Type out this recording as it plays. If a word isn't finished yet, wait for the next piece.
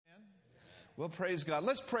Well, praise God.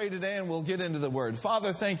 Let's pray today and we'll get into the Word.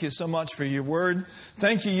 Father, thank you so much for your Word.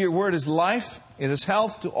 Thank you. Your Word is life. It is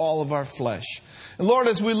health to all of our flesh. And Lord,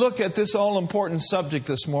 as we look at this all-important subject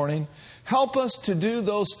this morning, help us to do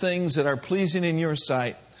those things that are pleasing in your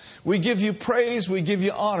sight. We give you praise. We give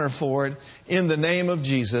you honor for it in the name of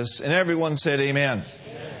Jesus. And everyone said amen.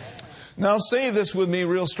 Amen. Now say this with me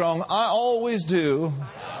real strong. I always do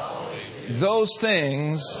those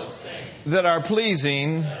things that are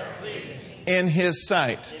pleasing in His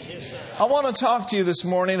sight. I want to talk to you this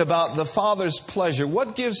morning about the Father's pleasure.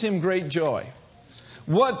 What gives Him great joy?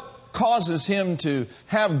 What causes Him to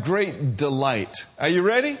have great delight? Are you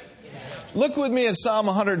ready? Look with me at Psalm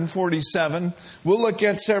 147. We'll look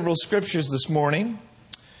at several scriptures this morning.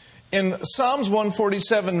 In Psalms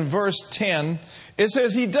 147 verse 10, it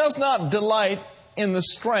says, He does not delight in the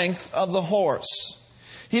strength of the horse.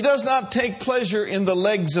 He does not take pleasure in the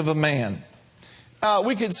legs of a man.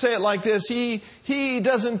 We could say it like this. He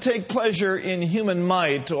doesn't take pleasure in human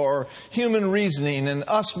might or human reasoning and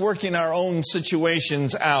us working our own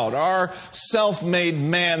situations out, our self-made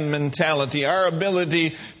man mentality, our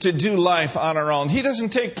ability to do life on our own. He doesn't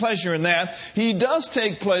take pleasure in that. He does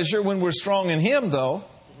take pleasure when we're strong in Him, though,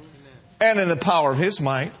 and in the power of His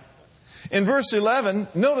might. In verse 11,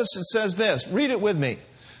 notice it says this. Read it with me.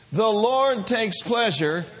 The Lord takes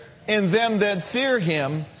pleasure in them that fear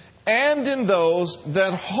Him, and in those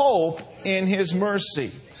that hope in His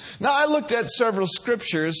mercy. Now, I looked at several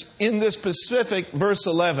scriptures in this specific verse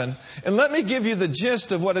 11, and let me give you the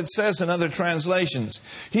gist of what it says in other translations.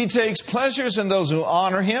 He takes pleasures in those who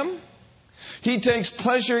honor Him. He takes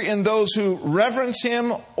pleasure in those who reverence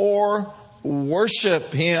Him or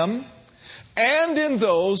worship Him, and in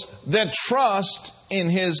those that trust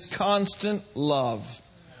in His constant love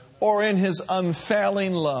or in His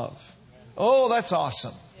unfailing love. Oh, that's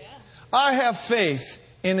awesome. I have faith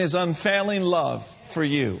in His unfailing love for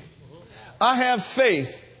you. I have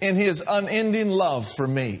faith in His unending love for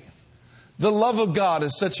me. The love of God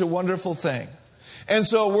is such a wonderful thing. And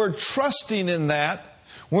so we're trusting in that.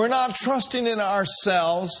 We're not trusting in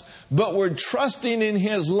ourselves, but we're trusting in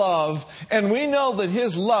His love. And we know that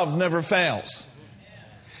His love never fails.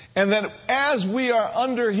 And that as we are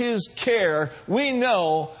under His care, we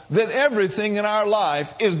know that everything in our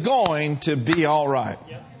life is going to be all right.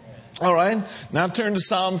 All right, now turn to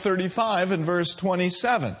Psalm 35 and verse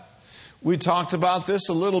 27. We talked about this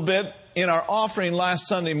a little bit in our offering last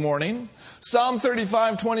Sunday morning. Psalm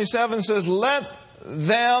 35:27 says, Let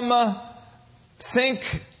them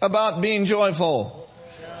think about being joyful.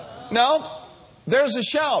 Now, there's a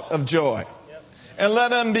shout of joy. And let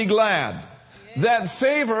them be glad that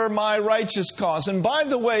favor my righteous cause. And by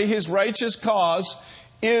the way, His righteous cause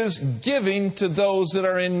is giving to those that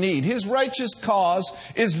are in need. His righteous cause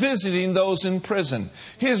is visiting those in prison.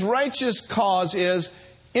 His righteous cause is,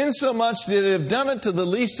 insomuch that you have done it to the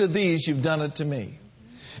least of these, you've done it to me.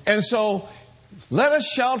 And so, let us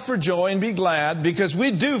shout for joy and be glad, because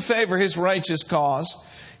we do favor His righteous cause.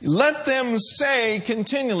 Let them say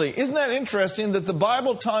continually. Isn't that interesting that the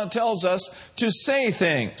Bible tells us to say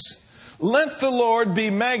things? Let the Lord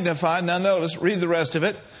be magnified. Now notice, read the rest of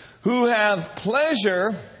it. Who hath pleasure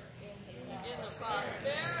in the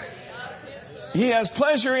prosperity of His servant. He has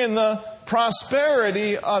pleasure in the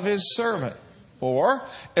prosperity of His servant. Or,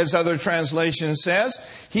 as other translation says,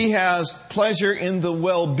 He has pleasure in the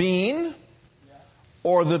well-being,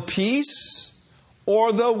 or the peace,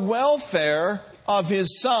 or the welfare of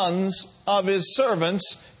His sons, of His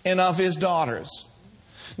servants, and of His daughters.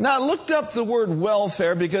 Now, I looked up the word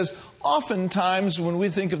welfare because oftentimes when we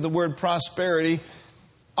think of the word prosperity,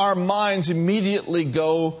 our minds immediately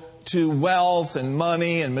go to wealth and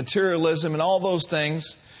money and materialism and all those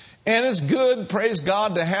things. And it's good, praise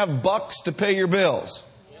God, to have bucks to pay your bills.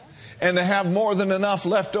 And to have more than enough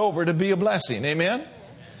left over to be a blessing. Amen?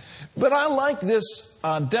 But I like this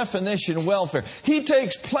definition, welfare. He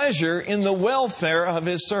takes pleasure in the welfare of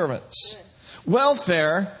His servants.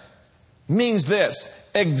 Welfare means this: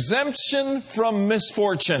 exemption from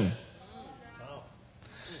misfortune.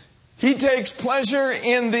 He takes pleasure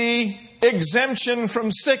in the exemption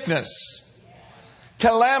from sickness,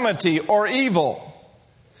 calamity, or evil.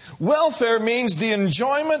 Welfare means the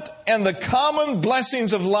enjoyment and the common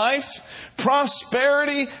blessings of life,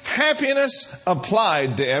 prosperity, happiness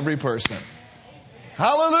applied to every person.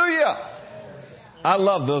 Hallelujah! I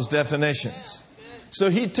love those definitions. So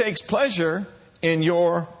He takes pleasure in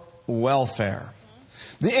your welfare.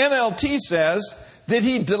 The NLT says that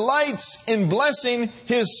He delights in blessing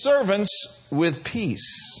His servants with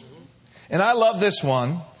peace. And I love this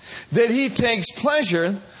one. That He takes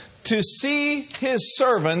pleasure to see His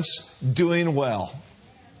servants doing well.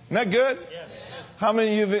 Isn't that good? How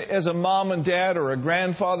many of you, as a mom and dad or a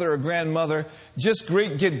grandfather or grandmother, just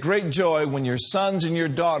get great joy when your sons and your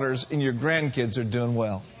daughters and your grandkids are doing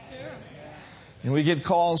well? And we get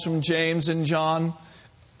calls from James and John,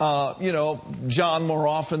 John more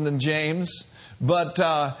often than James. But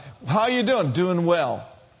how you doing? Doing well.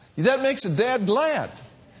 That makes a dad glad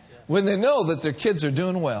when they know that their kids are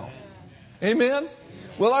doing well. Amen?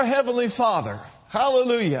 Well, our Heavenly Father,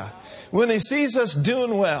 hallelujah, when He sees us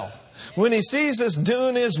doing well, when He sees us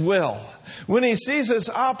doing His will, when He sees us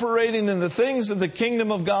operating in the things of the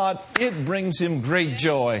kingdom of God, it brings Him great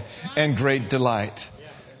joy and great delight.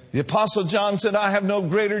 The Apostle John said, I have no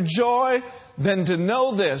greater joy than to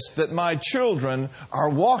know this, that my children are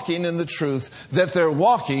walking in the truth, that they're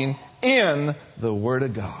walking in the Word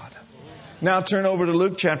of God. Now turn over to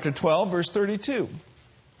Luke chapter 12, verse 32.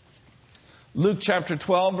 Luke chapter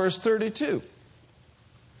 12, verse 32.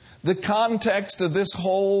 The context of this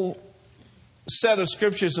whole set of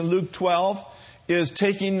scriptures in Luke 12 is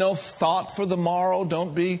taking no thought for the morrow.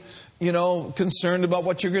 Don't be, concerned about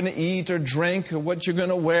what you're going to eat or drink or what you're going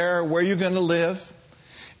to wear or where you're going to live.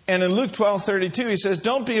 And in Luke 12:32, He says,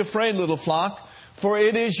 don't be afraid, little flock, for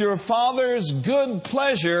it is your Father's good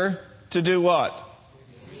pleasure to do what?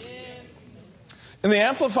 In the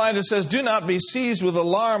Amplified, it says, do not be seized with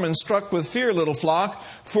alarm and struck with fear, little flock,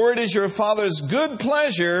 for it is your Father's good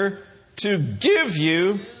pleasure to give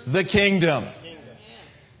you the kingdom.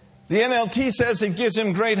 The NLT says it gives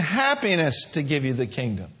Him great happiness to give you the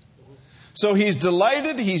kingdom. So He's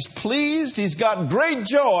delighted, He's pleased, He's got great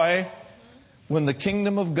joy when the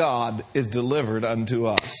kingdom of God is delivered unto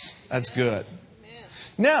us. That's good.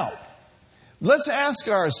 Now, let's ask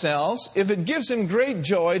ourselves, if it gives Him great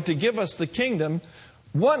joy to give us the kingdom,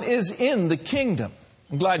 what is in the kingdom?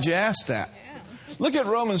 I'm glad you asked that. Look at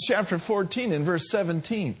Romans chapter 14 and verse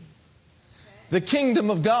 17. The kingdom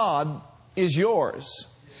of God is yours.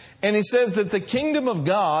 And he says that the kingdom of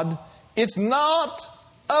God, it's not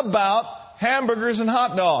about hamburgers and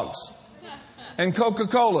hot dogs and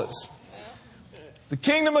Coca-Colas. The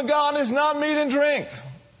kingdom of God is not meat and drink.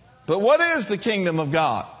 But what is the kingdom of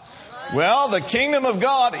God? Well, the kingdom of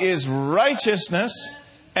God is righteousness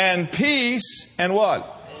and peace and what?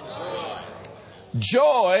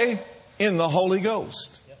 Joy in the Holy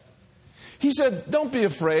Ghost. He said, don't be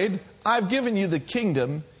afraid. I've given you the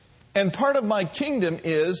kingdom. And part of my kingdom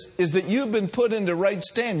is that you've been put into right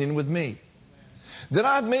standing with me. That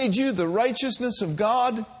I've made you the righteousness of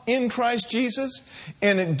God in Christ Jesus.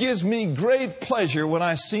 And it gives me great pleasure when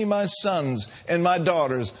I see my sons and my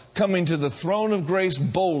daughters coming to the throne of grace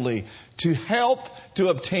boldly to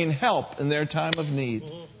obtain help in their time of need.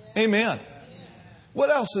 Amen. What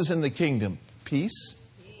else is in the kingdom? Peace.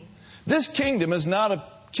 This kingdom is not a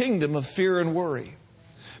kingdom of fear and worry.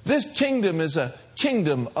 This kingdom is a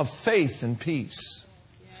kingdom of faith and peace.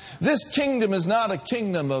 This kingdom is not a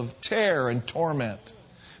kingdom of terror and torment.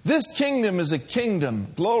 This kingdom is a kingdom,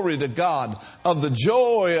 glory to God, of the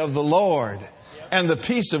joy of the Lord and the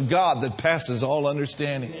peace of God that passes all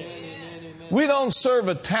understanding. We don't serve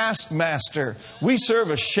a taskmaster. We serve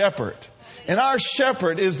a shepherd. And our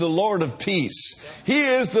shepherd is the Lord of peace. He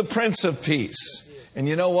is the Prince of Peace. And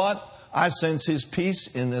you know what? I sense His peace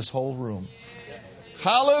in this whole room.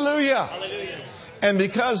 Hallelujah. Hallelujah. And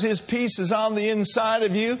because His peace is on the inside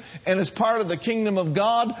of you and is part of the kingdom of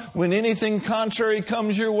God, when anything contrary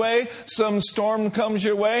comes your way, some storm comes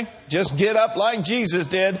your way, just get up like Jesus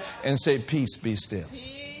did and say, peace, be still.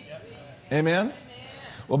 Amen?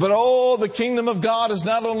 Well, but the kingdom of God is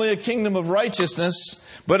not only a kingdom of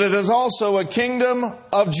righteousness, but it is also a kingdom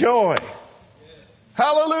of joy.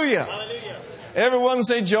 Hallelujah. Hallelujah. Everyone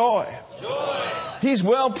say joy. Joy. He's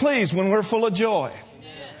well pleased when we're full of joy.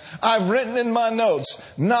 I've written in my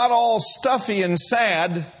notes, not all stuffy and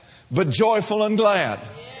sad, but joyful and glad.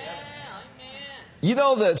 You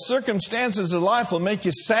know that circumstances of life will make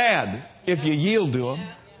you sad if you yield to them.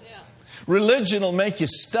 Religion will make you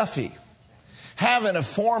stuffy. Having a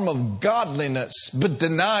form of godliness, but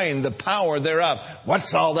denying the power thereof.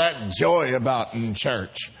 What's all that joy about in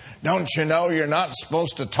church? Don't you know you're not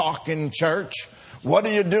supposed to talk in church? What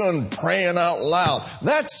are you doing praying out loud?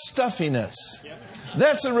 That's stuffiness.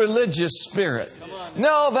 That's a religious spirit.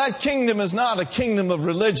 No, that kingdom is not a kingdom of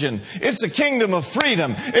religion. It's a kingdom of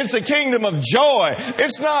freedom. It's a kingdom of joy.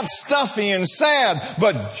 It's not stuffy and sad,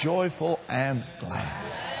 but joyful and glad.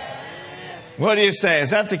 What do you say?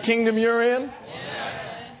 Is that the kingdom you're in?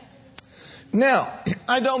 Now,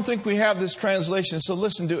 I don't think we have this translation, so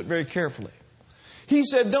listen to it very carefully. He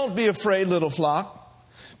said, don't be afraid, little flock,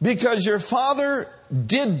 because your Father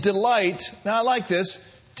did delight, now I like this,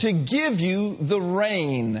 to give you the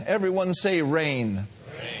rain. Everyone say rain.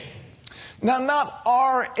 Rain. Now, not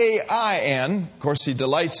R-A-I-N, of course he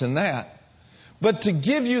delights in that, but to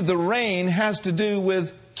give you the reign has to do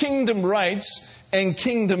with kingdom rights and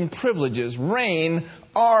kingdom privileges. Reign,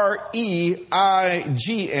 R-E-I-G-N.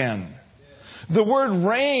 The word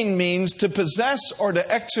reign means to possess or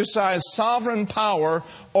to exercise sovereign power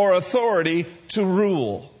or authority to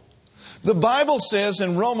rule. The Bible says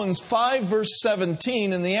in Romans 5 verse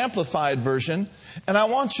 17 in the Amplified Version, and I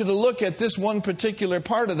want you to look at this one particular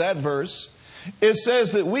part of that verse. It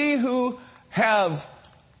says that we who have,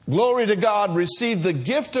 glory to God, received the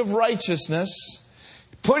gift of righteousness,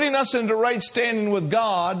 putting us into right standing with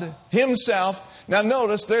God Himself. Now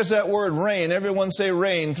notice, there's that word reign. Everyone say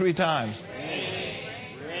reign 3 times.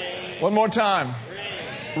 Reign. One more time.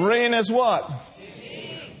 Reign as what?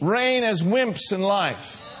 Reign as wimps in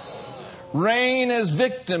life. Reign as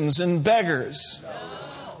victims and beggars.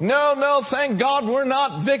 No, thank God we're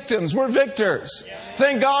not victims. We're victors.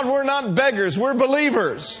 Thank God we're not beggars. We're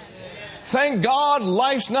believers. Thank God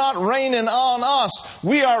life's not raining on us.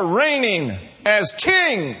 We are reigning as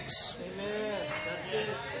kings.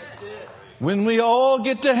 When we all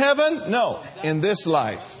get to heaven? No, in this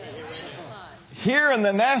life. Here in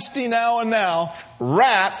the nasty now and now,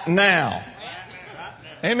 right now.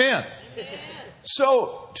 Amen.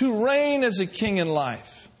 So, to reign as a king in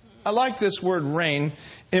life. I like this word reign.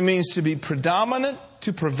 It means to be predominant,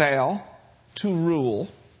 to prevail, to rule,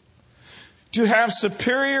 to have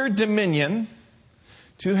superior dominion,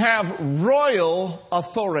 to have royal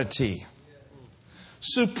authority,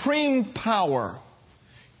 supreme power,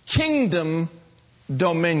 kingdom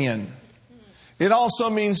dominion. It also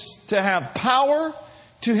means to have power,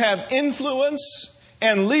 to have influence,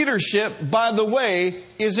 and leadership, by the way,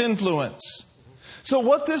 is influence. So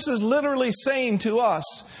what this is literally saying to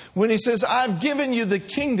us, when He says, I've given you the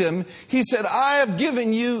kingdom, He said, I have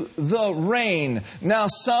given you the reign. Now,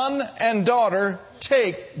 son and daughter,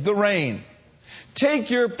 take the reign.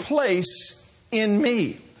 Take your place in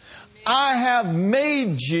me. I have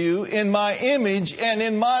made you in my image and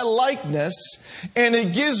in my likeness, and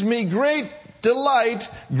it gives me great delight,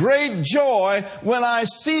 great joy when I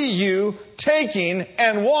see you taking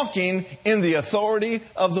and walking in the authority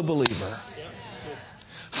of the believer.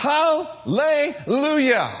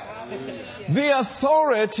 Hallelujah. The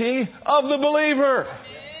authority of the believer.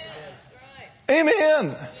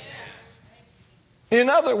 Amen. In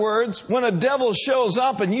other words, when a devil shows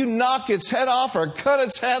up and you knock its head off or cut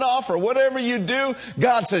its head off or whatever you do,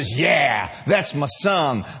 God says, yeah, that's my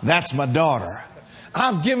son, that's my daughter.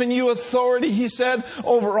 I've given you authority, He said,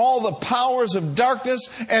 over all the powers of darkness,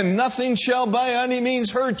 and nothing shall by any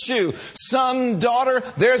means hurt you. Son, daughter,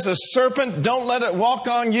 there's a serpent, don't let it walk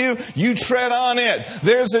on you, you tread on it.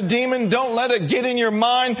 There's a demon, don't let it get in your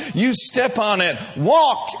mind, you step on it.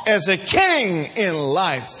 Walk as a king in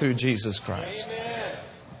life through Jesus Christ.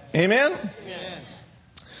 Amen? Amen?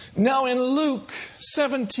 Now in Luke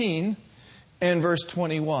 17 and verse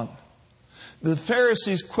 21, the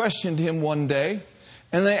Pharisees questioned Him one day,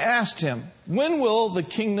 and they asked Him, when will the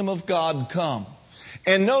kingdom of God come?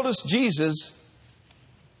 And notice Jesus'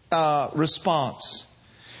 response.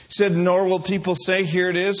 He said, nor will people say, here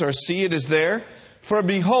it is, or see it is there. For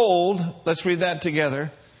behold, let's read that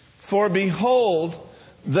together. For behold,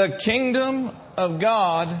 the kingdom of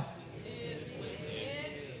God.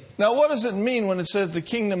 Now what does it mean when it says the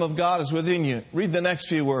kingdom of God is within you? Read the next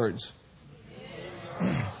few words.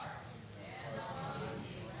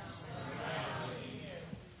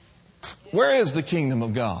 Where is the kingdom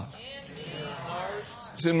of God?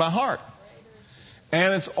 It's in my heart.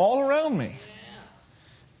 And it's all around me.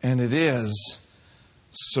 And it is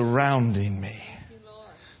surrounding me.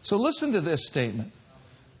 So listen to this statement.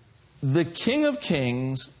 The King of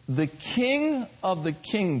Kings, the King of the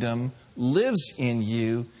kingdom lives in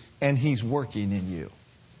you, and He's working in you.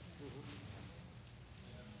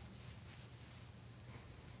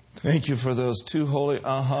 Thank you for those 2 holy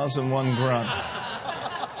ahas and 1 grunt.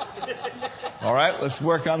 All right, let's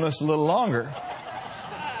work on this a little longer.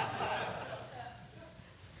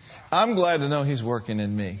 I'm glad to know He's working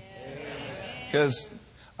in me. Because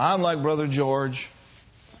I'm like Brother George.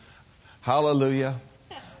 Hallelujah.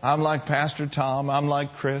 I'm like Pastor Tom. I'm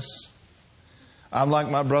like Chris. I'm like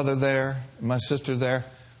my brother there, my sister there.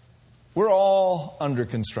 We're all under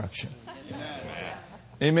construction.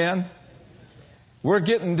 Amen. We're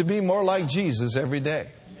getting to be more like Jesus every day.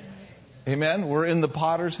 Amen. We're in the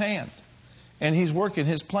potter's hand. And He's working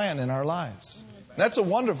His plan in our lives. That's a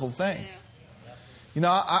wonderful thing. You know,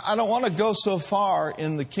 I don't want to go so far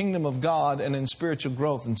in the kingdom of God and in spiritual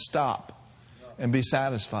growth and stop and be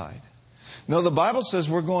satisfied. No, the Bible says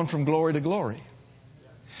we're going from glory to glory.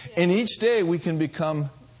 And each day we can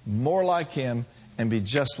become more like Him, and be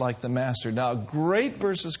just like the Master. Now, a great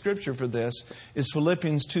verse of Scripture for this is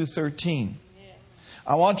Philippians 2:13.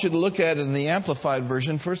 I want you to look at it in the Amplified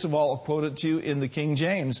Version. First of all, I'll quote it to you in the King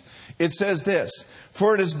James. It says this,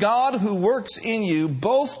 "For it is God who works in you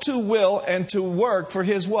both to will and to work for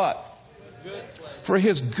His" what? For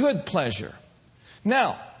His good pleasure.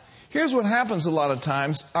 Now, here's what happens a lot of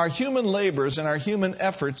times. Our human labors and our human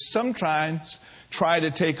efforts sometimes try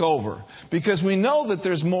to take over because we know that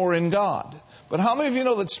there's more in God. But how many of you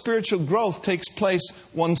know that spiritual growth takes place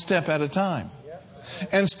one step at a time?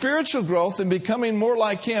 And spiritual growth and becoming more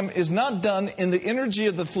like Him is not done in the energy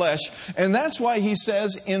of the flesh. And that's why he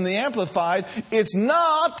says in the Amplified, it's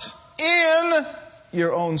not in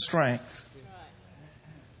your own strength.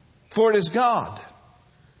 For it is God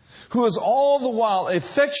who is all the while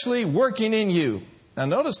effectually working in you. Now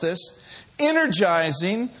notice this.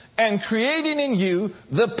 Energizing and creating in you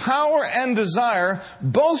the power and desire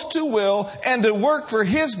both to will and to work for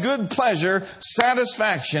His good pleasure,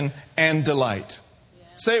 satisfaction, and delight.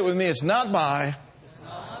 Say it with me. It's not by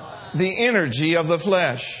the energy of the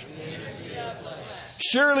flesh.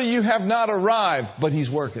 Surely you have not arrived, but He's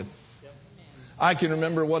working. I can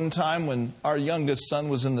remember one time when our youngest son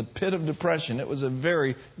was in the pit of depression. It was a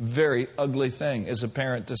very, very ugly thing as a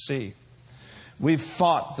parent to see. We've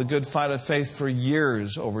fought the good fight of faith for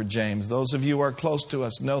years over James. Those of you who are close to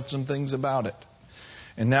us know some things about it.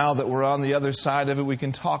 And now that we're on the other side of it, we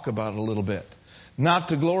can talk about it a little bit. Not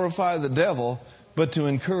to glorify the devil, but to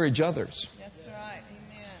encourage others. That's right.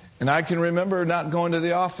 Amen. And I can remember not going to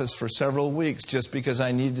the office for several weeks just because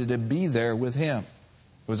I needed to be there with him.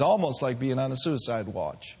 It was almost like being on a suicide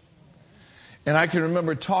watch. And I can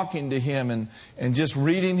remember talking to him and just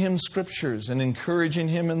reading him scriptures and encouraging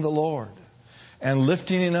him in the Lord. And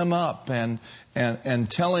lifting him up and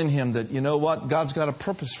telling him that, you know what, God's got a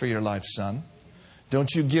purpose for your life, son. Don't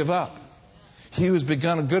you give up. He who's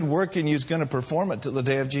begun a good work in you is going to perform it till the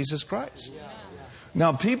day of Jesus Christ.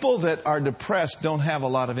 Now, people that are depressed don't have a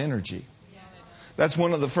lot of energy. That's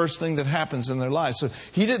one of the first things that happens in their lives. So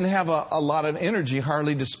he didn't have a lot of energy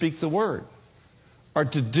hardly to speak the word or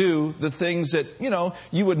to do the things that,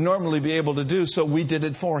 you would normally be able to do. So we did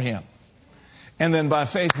it for him. And then by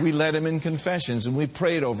faith, we led him in confessions and we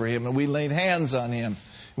prayed over him and we laid hands on him.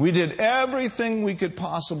 We did everything we could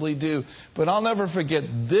possibly do. But I'll never forget,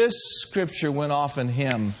 this scripture went off in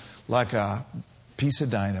him like a piece of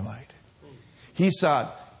dynamite. He said,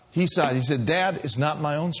 Dad, it's not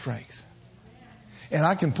my own strength. And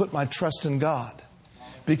I can put my trust in God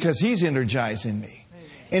because He's energizing me.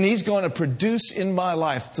 And He's going to produce in my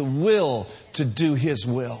life the will to do His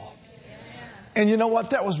will. And you know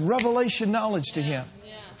what? That was revelation knowledge to him.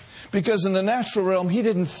 Because in the natural realm, he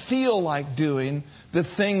didn't feel like doing the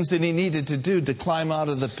things that he needed to do to climb out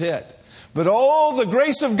of the pit. But oh, the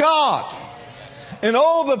grace of God and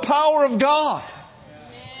oh, the power of God.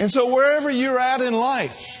 And so wherever you're at in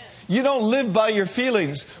life, you don't live by your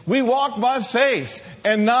feelings. We walk by faith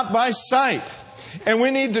and not by sight. And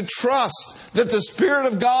we need to trust that the Spirit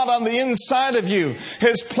of God on the inside of you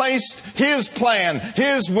has placed His plan,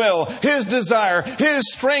 His will, His desire,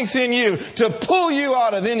 His strength in you to pull you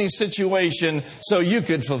out of any situation so you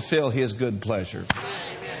could fulfill His good pleasure.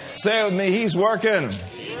 Say it with me, He's working.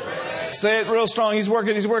 Say it real strong, He's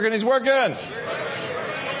working, He's working, He's working.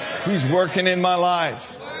 He's working in my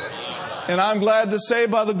life. And I'm glad to say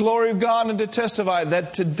by the glory of God and to testify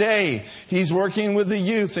that today He's working with the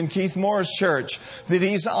youth in Keith Morris Church, that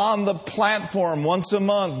He's on the platform once a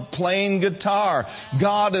month playing guitar.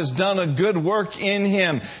 God has done a good work in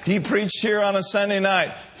him. He preached here on a Sunday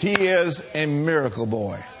night. He is a miracle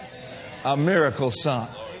boy, a miracle son.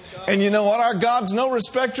 And you know what? Our God's no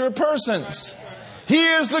respecter of persons. He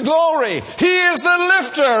is the glory. He is the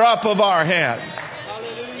lifter up of our head.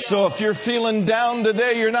 So if you're feeling down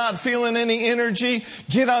today, you're not feeling any energy,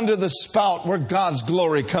 get under the spout where God's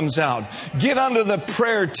glory comes out. Get under the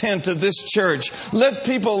prayer tent of this church. Let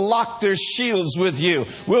people lock their shields with you.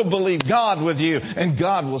 We'll believe God with you, and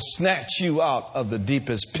God will snatch you out of the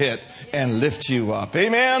deepest pit and lift you up.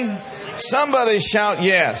 Amen? Somebody shout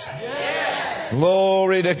yes. Yes.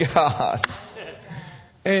 Glory to God.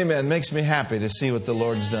 Amen. Makes me happy to see what the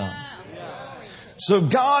Lord's done. So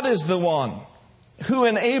God is the one who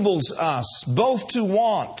enables us both to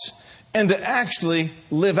want and to actually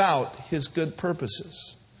live out His good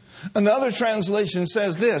purposes. Another translation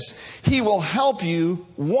says this: He will help you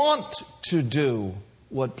want to do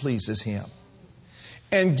what pleases Him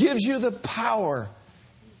and gives you the power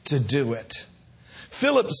to do it.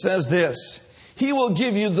 Philip says this: He will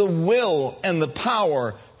give you the will and the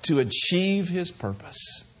power to achieve His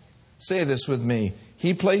purpose. Say this with me.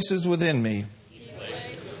 He places within me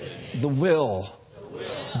the will,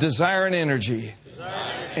 desire and energy,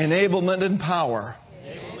 enablement and power,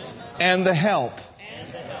 and the help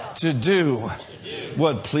to do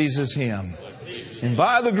what pleases Him. And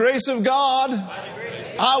by the grace of God,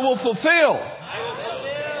 I will fulfill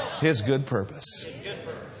His good purpose.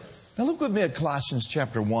 Now look with me at Colossians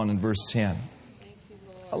chapter 1 and verse 10.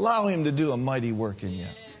 Allow Him to do a mighty work in you.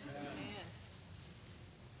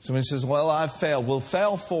 Somebody says, well, I've failed. Well,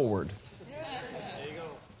 fail forward.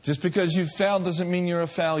 Just because you've failed doesn't mean you're a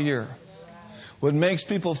failure. What makes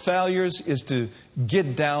people failures is to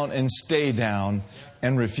get down and stay down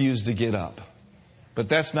and refuse to get up. But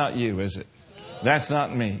that's not you, is it? That's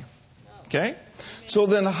not me. Okay? So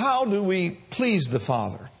then how do we please the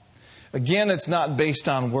Father? Again, it's not based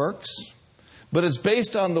on works, but it's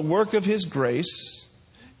based on the work of His grace,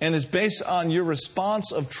 and it's based on your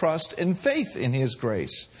response of trust and faith in His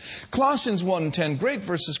grace. Colossians 1:10, great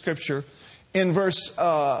verse of Scripture. In verse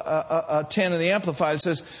 10 in the Amplified, it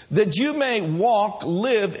says, that you may walk,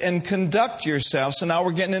 live, and conduct yourselves. So now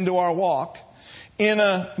we're getting into our walk. In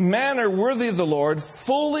a manner worthy of the Lord,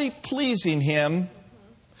 fully pleasing Him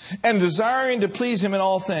and desiring to please Him in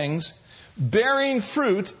all things, bearing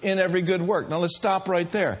fruit in every good work. Now let's stop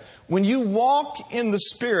right there. When you walk in the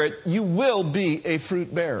Spirit, you will be a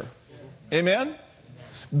fruit bearer. Amen?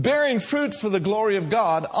 Bearing fruit for the glory of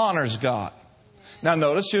God honors God. Now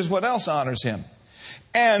notice, here's what else honors Him.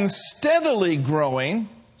 And steadily growing,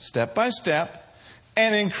 step by step,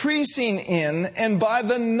 and increasing in and by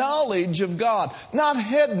the knowledge of God. Not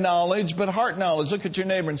head knowledge, but heart knowledge. Look at your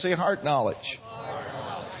neighbor and say heart knowledge.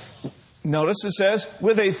 Notice it says,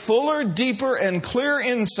 with a fuller, deeper, and clear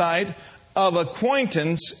insight of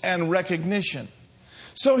acquaintance and recognition.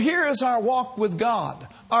 So here is our walk with God.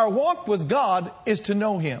 Our walk with God is to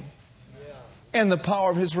know Him and the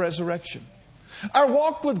power of His resurrection. Our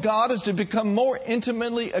walk with God is to become more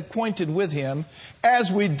intimately acquainted with Him.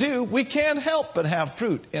 As we do, we can't help but have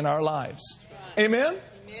fruit in our lives. Amen?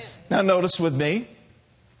 Now notice with me,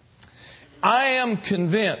 I am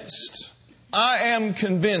convinced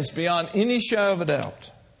beyond any shadow of a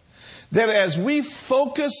doubt that as we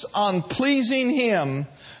focus on pleasing Him,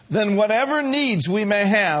 then whatever needs we may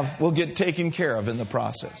have will get taken care of in the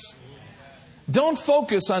process. Don't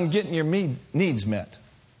focus on getting your needs met.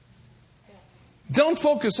 Don't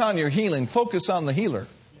focus on your healing. Focus on the healer.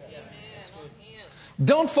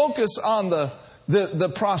 Don't focus on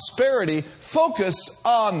the prosperity. Focus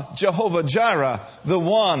on Jehovah Jireh, the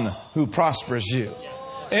one who prospers you.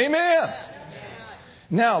 Amen.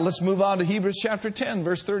 Now, let's move on to Hebrews chapter 10,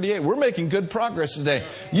 verse 38. We're making good progress today.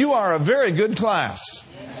 You are a very good class.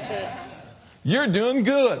 You're doing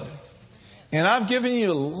good. And I've given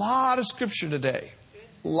you a lot of scripture today.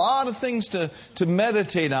 A lot of things to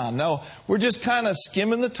meditate on. No, we're just kind of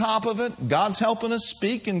skimming the top of it. God's helping us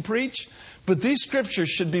speak and preach. But these scriptures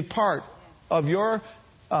should be part of your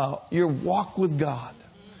walk with God.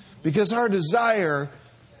 Because our desire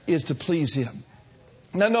is to please Him.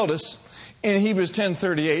 Now notice, in Hebrews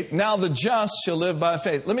 10:38, now the just shall live by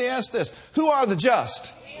faith. Let me ask this. Who are the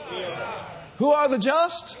just? Who are the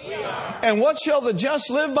just? And what shall the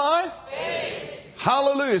just live by? Faith.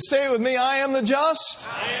 Hallelujah. Say it with me. I am the just.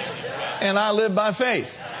 And I live by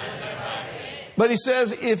faith. But he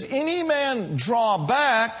says, if any man draw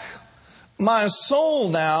back, my soul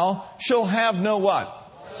now shall have no what?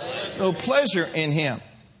 No pleasure in him.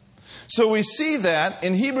 So we see that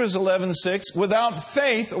in Hebrews 11:6, without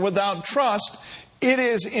faith or without trust, it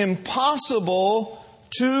is impossible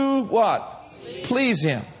to what? Please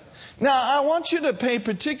Him. Now, I want you to pay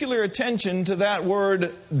particular attention to that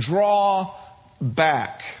word draw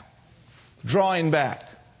back. Drawing back.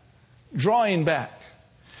 Drawing back.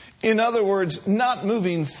 In other words, not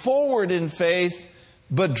moving forward in faith,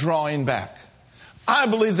 but drawing back. I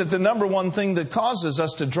believe that the number one thing that causes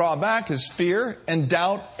us to draw back is fear and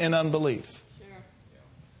doubt and unbelief.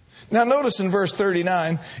 Now notice in verse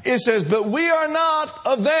 39, it says, but we are not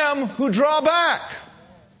of them who draw back.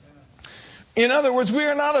 In other words, we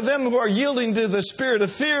are not of them who are yielding to the spirit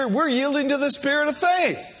of fear. We're yielding to the spirit of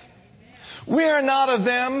faith. We are not of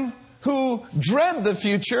them who dread the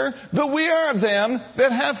future, but we are of them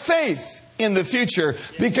that have faith in the future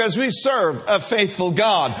because we serve a faithful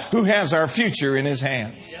God who has our future in His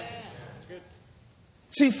hands.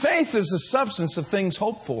 See, faith is the substance of things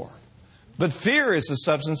hoped for, but fear is the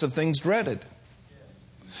substance of things dreaded.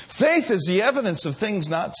 Faith is the evidence of things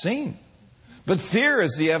not seen, but fear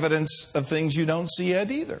is the evidence of things you don't see yet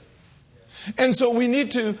either. And so we need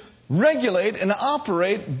to regulate and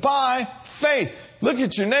operate by faith. Look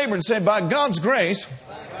at your neighbor and say, by God's grace,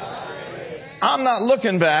 I'm not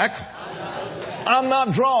looking back. I'm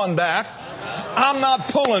not drawing back. I'm not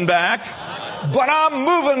pulling back, but I'm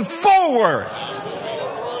moving forward.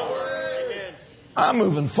 I'm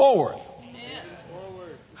moving forward.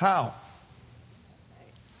 How?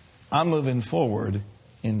 I'm moving forward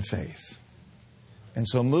in faith. And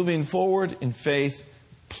so moving forward in faith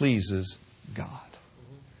pleases God.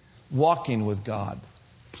 Walking with God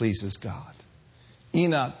pleases God.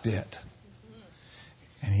 Enoch did.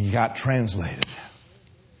 And he got translated.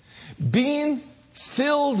 Being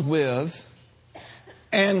filled with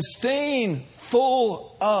and staying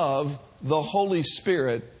full of the Holy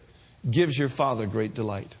Spirit gives your Father great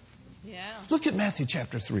delight. Yeah. Look at Matthew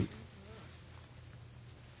chapter 3.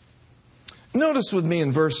 Notice with me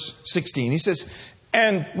in verse 16. He says,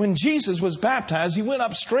 and when Jesus was baptized, he went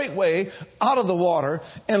up straightway out of the water,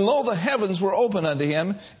 and lo, the heavens were open unto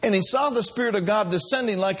him, and he saw the Spirit of God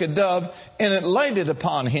descending like a dove, and it lighted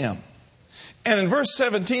upon him. And in verse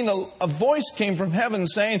 17, a voice came from heaven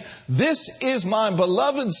saying, this is my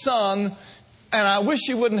beloved Son, and I wish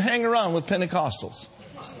you wouldn't hang around with Pentecostals.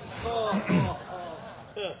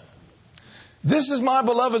 This is my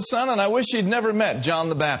beloved Son, and I wish he'd never met John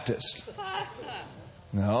the Baptist.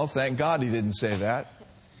 No, thank God he didn't say that.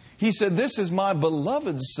 He said, this is my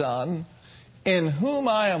beloved Son, in whom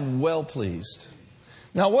I am well pleased.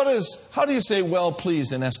 Now, how do you say well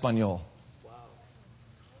pleased in Espanol?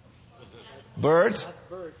 Bert?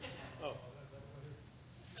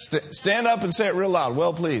 Stand up and say it real loud.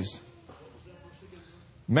 Well pleased.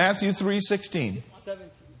 Matthew 3:16.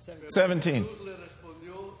 17.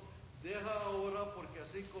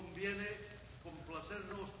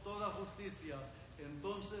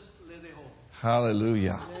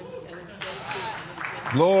 Hallelujah.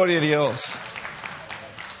 Gloria a Dios.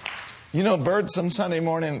 You know, Bert, some Sunday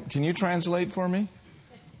morning, can you translate for me?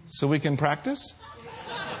 So we can practice?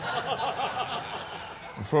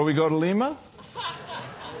 Before we go to Lima?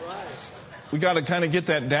 We got to kind of get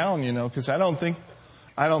that down, you know, because I don't think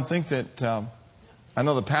that, I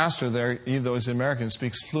know the pastor there, even though he's American,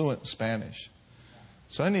 speaks fluent Spanish.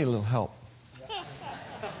 So I need a little help.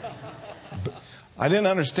 I didn't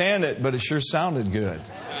understand it, but it sure sounded good.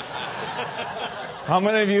 How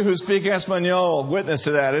many of you who speak Espanol witness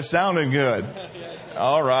to that? It sounded good.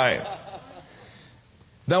 All right.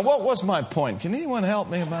 Now, what was my point? Can anyone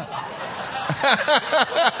help me about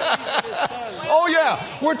Oh, yeah.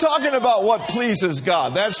 We're talking about what pleases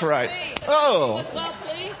God. That's right. Oh,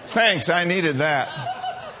 thanks. I needed that.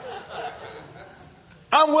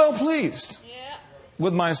 I'm well pleased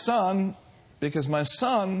with my son because my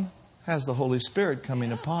son has the Holy Spirit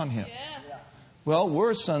coming upon him. Well,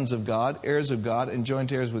 we're sons of God, heirs of God, and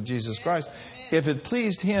joint heirs with Jesus Christ. If it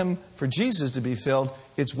pleased him for Jesus to be filled,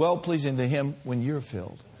 it's well pleasing to him when you're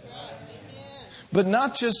filled. But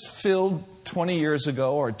not just filled 20 years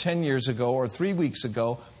ago or 10 years ago or 3 weeks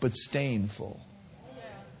ago, but staying full.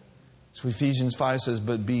 So Ephesians 5 says,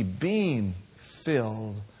 but be being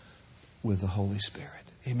filled with the Holy Spirit.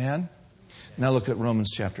 Amen? Now look at Romans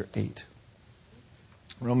chapter 8.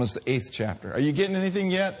 Romans the 8th chapter. Are you getting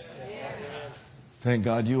anything yet? Yes. Thank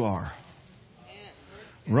God you are.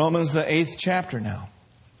 Romans the 8th chapter now.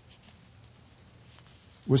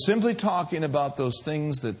 We're simply talking about those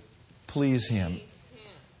things that please him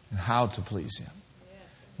and how to please him.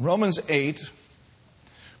 Romans 8,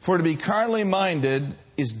 for to be carnally minded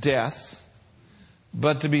is death,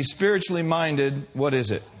 but to be spiritually minded, what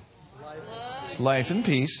is it? It's life and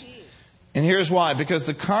peace. And here's why. Because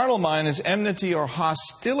the carnal mind is enmity or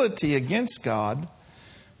hostility against God.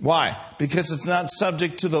 Why? Because it's not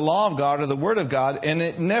subject to the law of God or the Word of God, and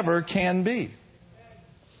it never can be.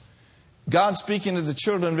 God, speaking to the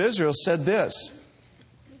children of Israel, said this,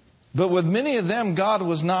 but with many of them God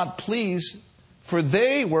was not pleased, for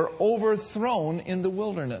they were overthrown in the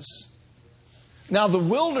wilderness. Now, the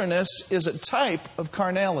wilderness is a type of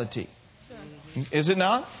carnality. Is it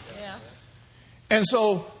not? Yeah. And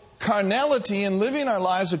so, carnality and living our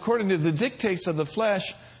lives according to the dictates of the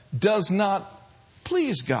flesh does not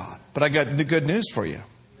please God. But I got the good news for you.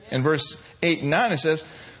 In verse 8 and 9 it says,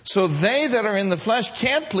 so they that are in the flesh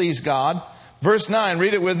can't please God. Verse 9,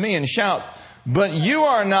 read it with me and shout, but you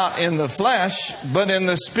are not in the flesh, but in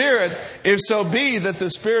the Spirit, if so be that the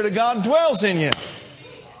Spirit of God dwells in you.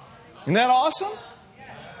 Isn't that awesome?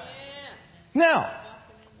 Now,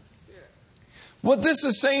 what this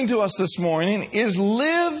is saying to us this morning is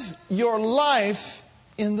live your life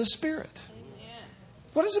in the Spirit.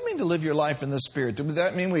 What does it mean to live your life in the Spirit? Does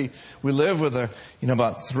that mean we live with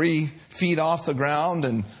about 3 feet off the ground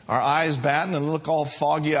and our eyes batting and look all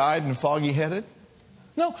foggy-eyed and foggy-headed?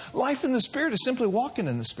 No, life in the Spirit is simply walking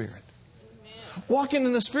in the Spirit. Walking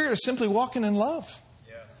in the Spirit is simply walking in love.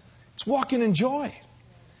 It's walking in joy.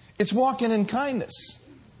 It's walking in kindness.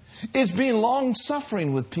 It's being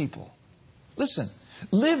long-suffering with people. Listen,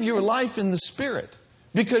 live your life in the Spirit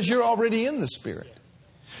because you're already in the Spirit.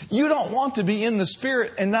 You don't want to be in the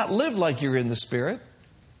Spirit and not live like you're in the Spirit.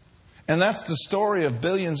 And that's the story of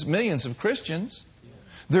millions of Christians.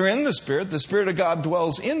 They're in the Spirit. The Spirit of God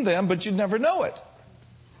dwells in them, but you never know it.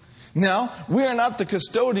 Now, we are not the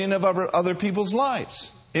custodian of other people's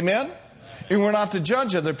lives. Amen? And we're not to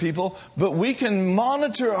judge other people, but we can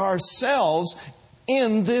monitor ourselves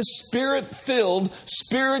in this Spirit-filled,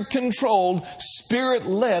 Spirit-controlled,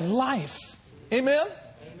 Spirit-led life. Amen? Amen?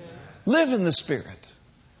 Live in the Spirit.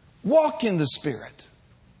 Walk in the Spirit.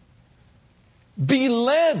 Be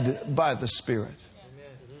led by the Spirit.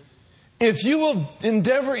 If you will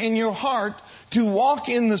endeavor in your heart to walk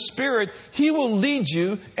in the Spirit, He will lead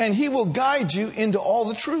you and He will guide you into all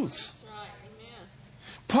the truth.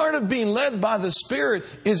 Part of being led by the Spirit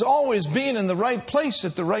is always being in the right place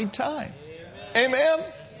at the right time. Amen?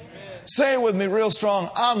 Say it with me real strong.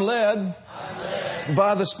 I'm led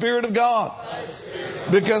by the Spirit of God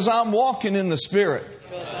because I'm walking in the Spirit.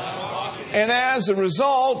 And as a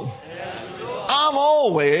result, I'm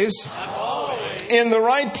always in the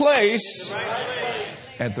right place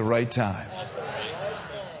at the right time.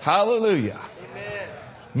 Hallelujah.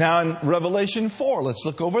 Now in Revelation 4, let's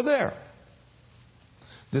look over there.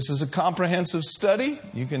 This is a comprehensive study.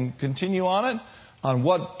 You can continue on it, on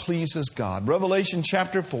what pleases God. Revelation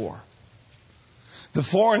chapter 4. The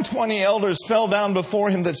 24 elders fell down before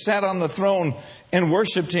Him that sat on the throne and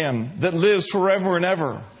worshipped Him that lives forever and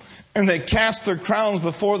ever. And they cast their crowns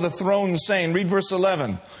before the throne, saying, read verse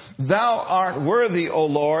 11, Thou art worthy, O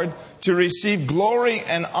Lord, to receive glory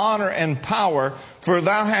and honor and power, for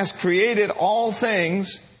Thou hast created all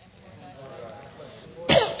things.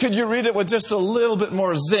 Could you read it with just a little bit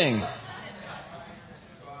more zing?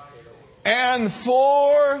 And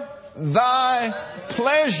for Thy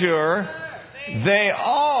pleasure they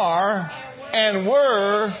are and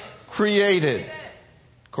were created.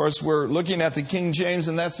 Of course, we're looking at the King James,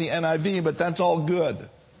 and that's the NIV, but that's all good.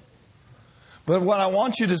 But what I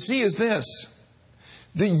want you to see is this.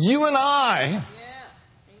 That you and I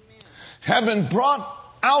have been brought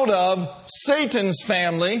out of Satan's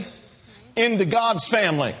family into God's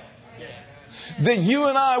family. That you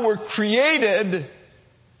and I were created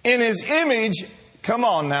in His image, come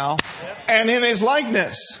on now, and in His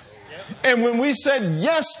likeness. And when we said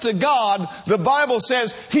yes to God, the Bible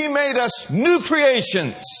says He made us new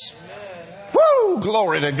creations. Woo!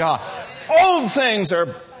 Glory to God. Old things are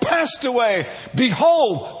passed away.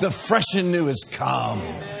 Behold, the fresh and new has come.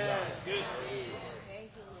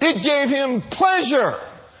 It gave Him pleasure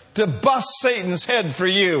to bust Satan's head for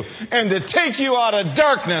you and to take you out of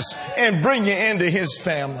darkness and bring you into His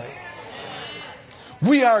family.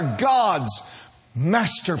 We are God's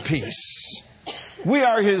masterpiece. We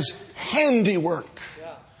are His handiwork,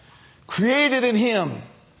 created in Him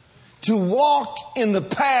to walk in the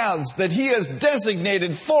paths that He has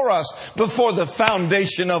designated for us before the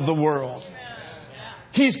foundation of the world.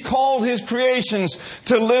 He's called His creations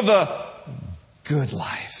to live a good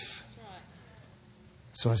life.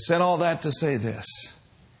 So I said all that to say this.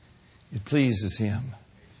 It pleases Him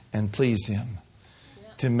and pleased Him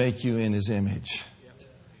to make you in His image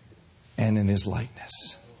and in His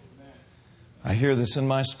likeness. I hear this in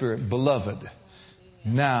my spirit. Beloved,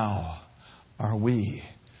 now are we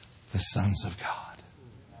the sons of God,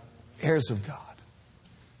 heirs of God,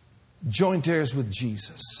 joint heirs with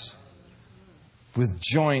Jesus, with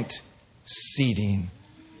joint seating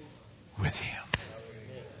with Him,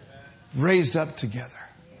 raised up together,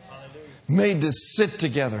 made to sit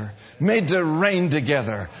together, made to reign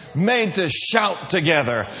together, made to shout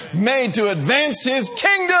together, made to advance His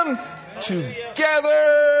kingdom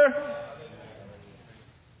together.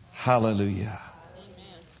 Hallelujah.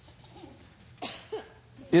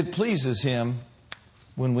 It pleases Him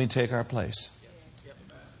when we take our place.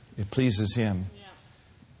 It pleases Him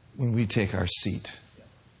when we take our seat.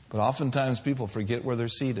 But oftentimes people forget where they're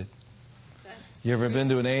seated. You ever been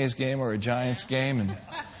to an A's game or a Giants game and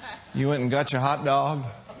you went and got your hot dog?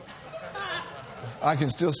 I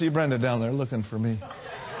can still see Brenda down there looking for me.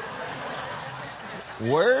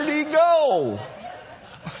 Where'd he go?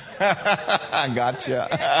 I gotcha.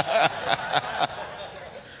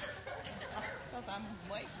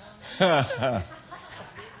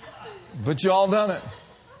 But you all done it.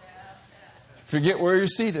 Forget where you're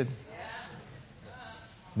seated.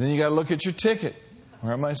 Then you got to look at your ticket.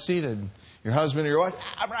 Where am I seated? Your husband or your wife?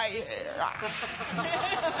 I'm right here.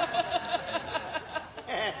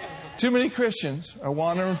 Too many Christians are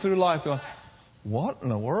wandering through life going, what in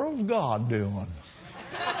the world is God doing?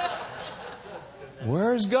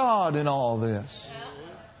 Where's God in all this?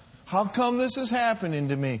 How come this is happening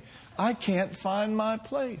to me? I can't find my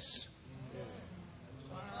place.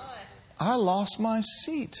 I lost my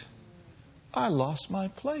seat. I lost my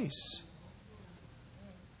place.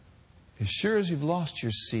 As sure as you've lost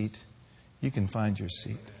your seat, you can find your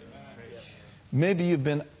seat. Maybe you've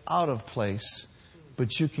been out of place,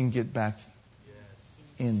 but you can get back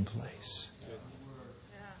in place.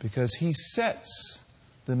 Because He sets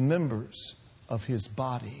the members of His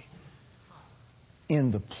body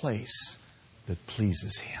in the place that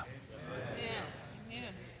pleases Him.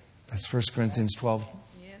 That's 1 Corinthians 12,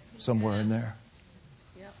 somewhere in there.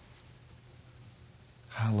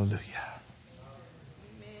 Hallelujah.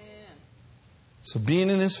 So being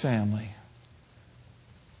in His family,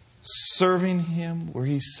 serving Him where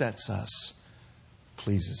He sets us,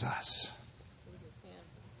 pleases us.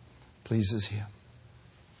 Pleases Him.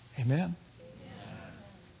 Amen.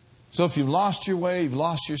 So if you've lost your way, you've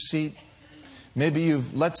lost your seat, maybe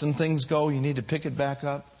you've let some things go, you need to pick it back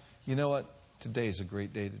up. You know what? Today is a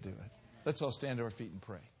great day to do it. Let's all stand to our feet and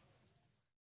pray.